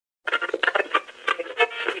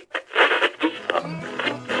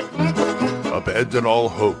Abandon all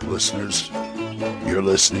hope, listeners. You're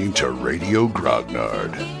listening to Radio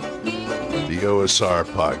Grognard, the OSR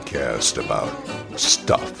podcast about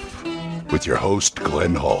stuff, with your host,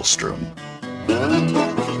 Glenn Hallstrom.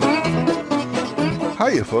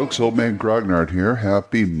 Hiya, folks. Old Man Grognard here.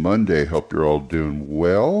 Happy Monday. Hope you're all doing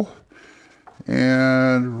well.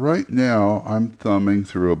 And right now, I'm thumbing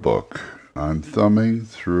through a book. I'm thumbing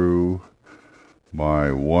through my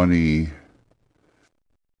 1E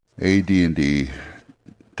AD&D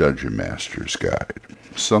Dungeon Master's Guide.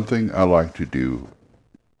 Something I like to do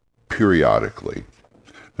periodically,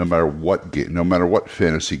 no matter what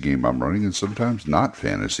fantasy game I'm running, and sometimes not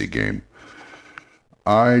fantasy game.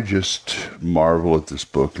 I just marvel at this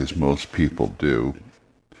book, as most people do,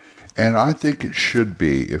 and I think it should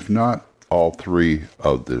be, if not all three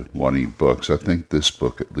of the 1E books, I think this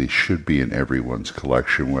book at least should be in everyone's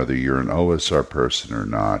collection, whether you're an OSR person or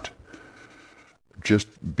not.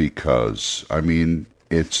 Just because, I mean,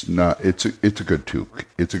 it's a good tool.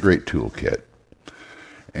 It's a great toolkit,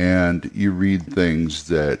 and you read things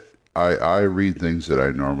that I read things that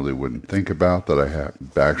I normally wouldn't think about, that I have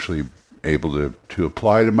actually able to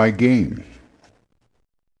apply to my game.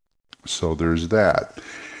 So there's that.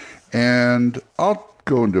 And I'll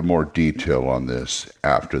go into more detail on this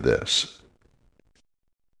after this.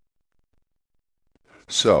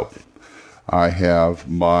 So, I have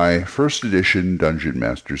my first edition Dungeon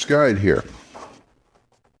Master's Guide here.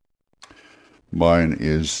 Mine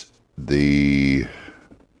is it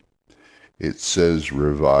says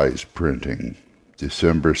revised printing,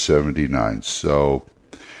 December 79. So,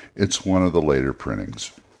 it's one of the later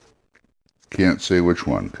printings. Can't say which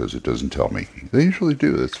one because it doesn't tell me. They usually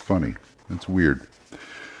do. That's funny. That's weird.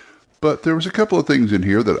 But there was a couple of things in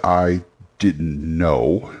here that I didn't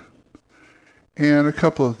know, and a thing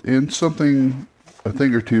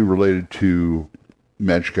or two related to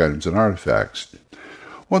magic items and artifacts.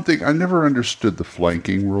 One thing, I never understood the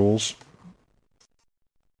flanking rules,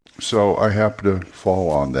 so I happened to fall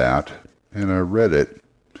on that, and I read it.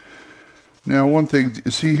 Now, one thing,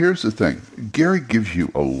 see, here's the thing. Gary gives you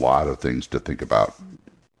a lot of things to think about.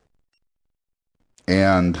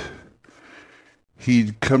 And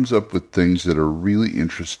he comes up with things that are really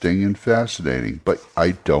interesting and fascinating, but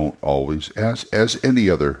I don't always, as any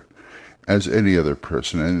other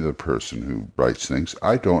person who writes things,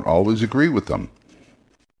 I don't always agree with them.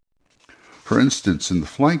 For instance, in the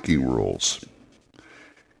flanking rules,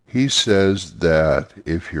 he says that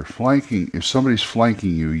if somebody's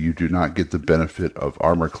flanking you, you do not get the benefit of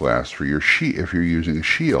armor class for your if you're using a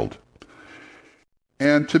shield.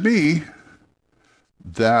 And to me,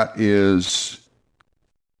 that is,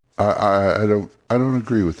 I don't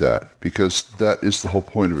agree with that, because that is the whole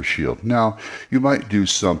point of a shield. Now, you might do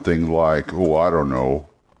something like,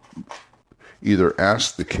 either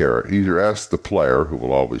ask the player, who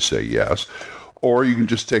will always say yes, or you can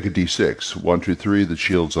just take a d6. 1, 2, 3, the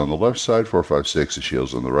shield's on the left side. 4, 5, 6, the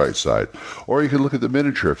shield's on the right side. Or you can look at the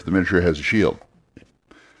miniature if the miniature has a shield.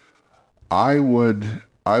 I would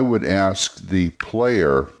ask the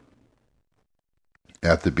player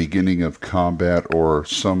at the beginning of combat or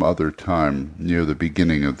some other time near the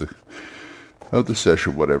beginning of the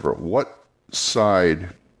session, whatever, which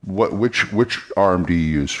arm do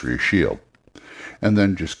you use for your shield? And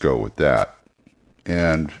then just go with that.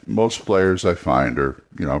 And most players, I find, are,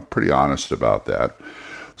 pretty honest about that.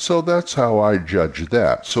 So that's how I judge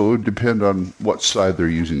that. So it would depend on what side they're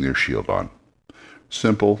using their shield on.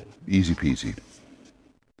 Simple, easy peasy.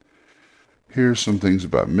 Here's some things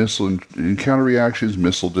about missile encounter reactions,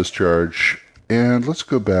 missile discharge. And let's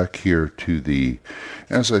go back here to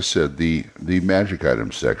as I said, the magic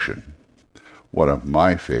item section. One of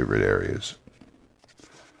my favorite areas.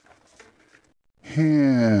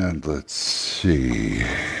 And let's see,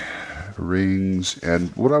 rings, and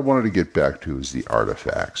what I wanted to get back to is the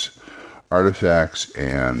artifacts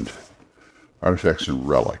and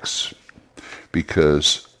relics,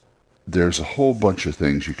 because there's a whole bunch of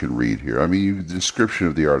things you can read here. I mean, the description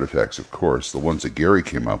of the artifacts, of course, the ones that Gary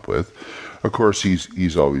came up with, of course,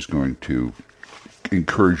 he's always going to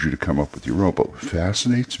encourage you to come up with your own, but what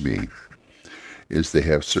fascinates me is they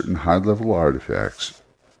have certain high-level artifacts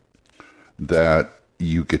that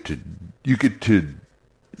you get to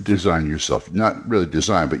design yourself. Not really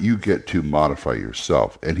design, but you get to modify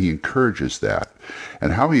yourself. And he encourages that.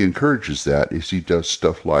 And how he encourages that is he does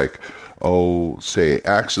stuff like, say,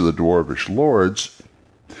 Axe of the Dwarvish Lords.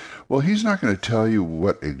 Well, he's not going to tell you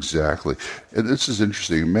what exactly. And this is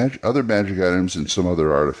interesting. Other magic items and some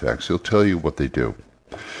other artifacts, he'll tell you what they do.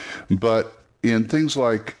 But in things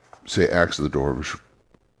like, say, Axe of the Dwarvish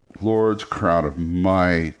Lords, Crown of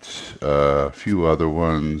Might, a few other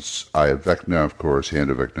ones, Eye of Vecna, of course,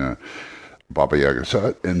 Hand of Vecna, Baba Yaga's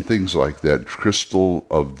Hut, and things like that, Crystal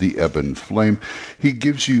of the Ebon Flame. He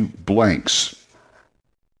gives you blanks.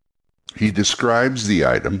 He describes the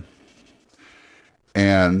item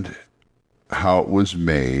and how it was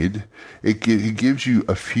made. He gives you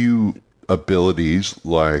a few abilities,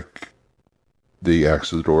 like the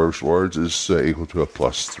Axe of the Dwarves Lords is equal to a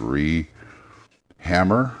 +3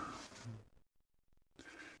 hammer.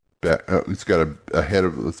 It's got a head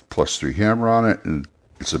of a +3 hammer on it, and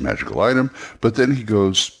it's a magical item. But then he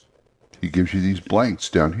gives you these blanks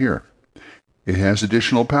down here. It has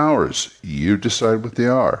additional powers. You decide what they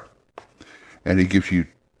are. And he gives you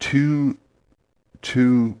two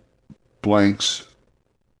blanks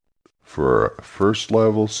for first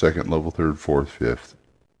level, second level, third, fourth, fifth,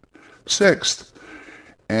 sixth.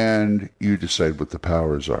 And you decide what the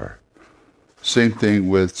powers are. Same thing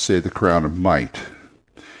with, say, the Crown of Might.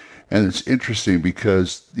 And it's interesting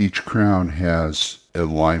because each crown has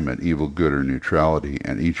alignment, evil, good, or neutrality,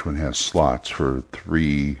 and each one has slots for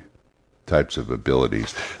 3 types of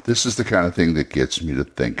abilities. This is the kind of thing that gets me to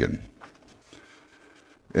thinking.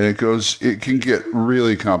 And it can get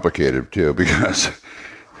really complicated too, because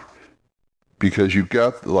you've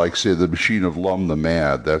got, like, say, the Machine of Lum the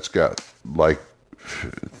Mad, that's got like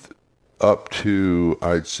up to,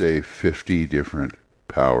 I'd say, 50 different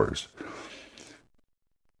powers.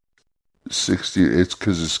 60, it's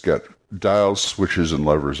because it's got dials, switches, and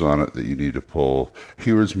levers on it that you need to pull.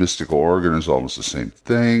 Herod's Mystical Organ is almost the same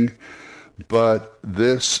thing. But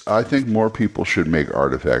this, I think more people should make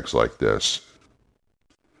artifacts like this.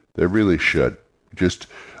 They really should. Just,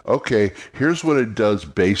 okay, here's what it does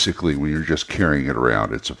basically when you're just carrying it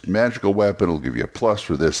around. It's a magical weapon. It'll give you a plus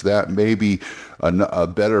for this, that, maybe a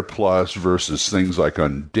better plus versus things like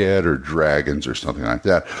undead or dragons or something like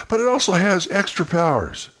that. But it also has extra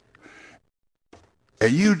powers.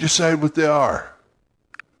 And you decide what they are,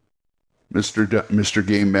 Mr.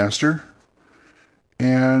 Game Master.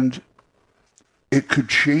 And it could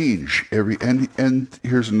change and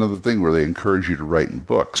here's another thing where they encourage you to write in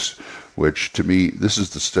books, which to me, this is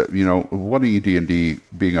the step, wanting D&D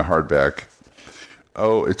being a hardback.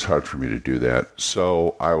 Oh, it's hard for me to do that.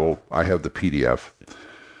 So I have the PDF.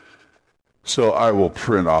 So I will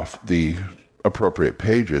print off the appropriate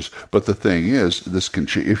pages. But the thing is, this can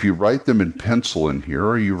if you write them in pencil in here,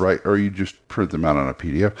 or you just print them out on a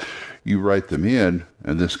PDF, you write them in,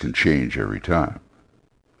 and this can change every time.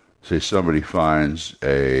 Say somebody finds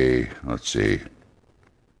a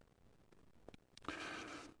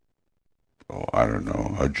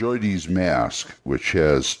Joides Mask, which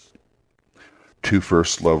has 2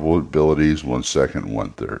 first level abilities, 1 second,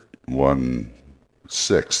 1 third, 1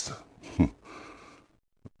 sixth.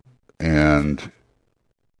 And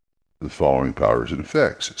the following powers and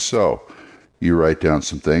effects. So you write down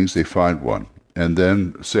some things, they find one. And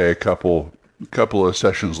then, say, a couple of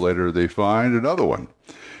sessions later, they find another one.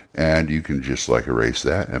 And you can just like erase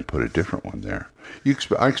that and put a different one there.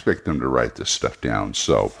 I expect them to write this stuff down.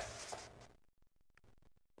 So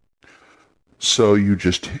you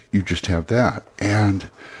just have that. And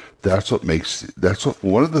that's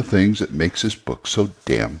one of the things that makes this book so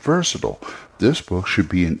damn versatile. This book should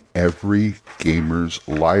be in every gamer's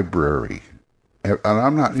library. And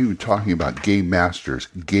I'm not even talking about game masters,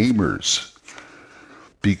 gamers.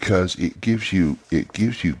 Because it gives you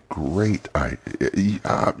great ideas.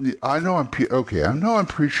 I know I'm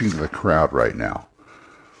preaching to the crowd right now.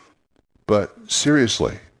 But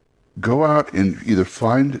seriously, go out and either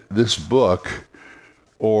find this book,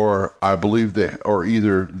 or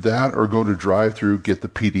either that or go to drive-thru, get the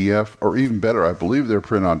PDF, or even better, I believe they're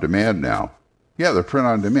print on demand now. Yeah, they're print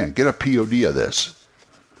on demand. Get a POD of this.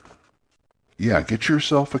 Yeah, get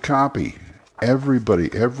yourself a copy. Every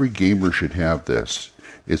gamer should have this.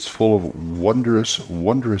 It's full of wondrous,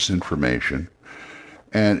 wondrous information.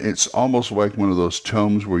 And it's almost like one of those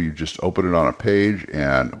tomes where you just open it on a page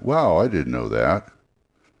and, wow, I didn't know that.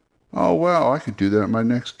 Oh, wow, I could do that in my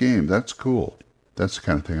next game. That's cool. That's the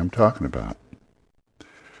kind of thing I'm talking about.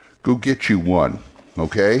 Go get you one,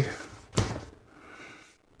 okay?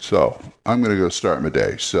 So, I'm going to go start my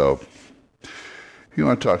day. So, if you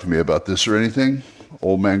want to talk to me about this or anything,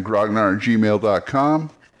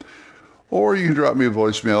 oldmangrognar@gmail.com. Or you can drop me a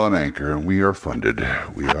voicemail on Anchor, and we are funded.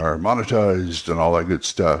 We are monetized and all that good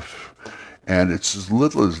stuff. And it's as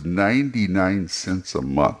little as 99 cents a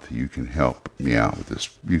month. You can help me out with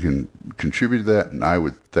this. You can contribute to that, and I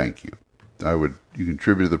would thank you. You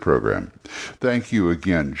contribute to the program. Thank you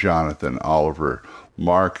again, Jonathan, Oliver,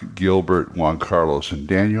 Mark, Gilbert, Juan Carlos, and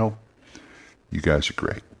Daniel. You guys are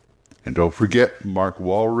great. And don't forget Mark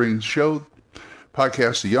Walring's show,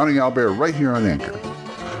 podcast The Yawning Owlbear, right here on Anchor.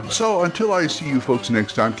 So until I see you folks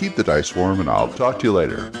next time, keep the dice warm, and I'll talk to you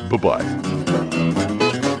later. Bye-bye.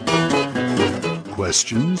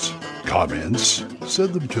 Questions? Comments?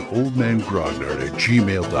 Send them to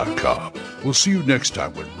oldmangrognard@gmail.com. We'll see you next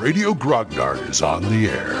time when Radio Grognard is on the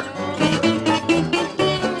air.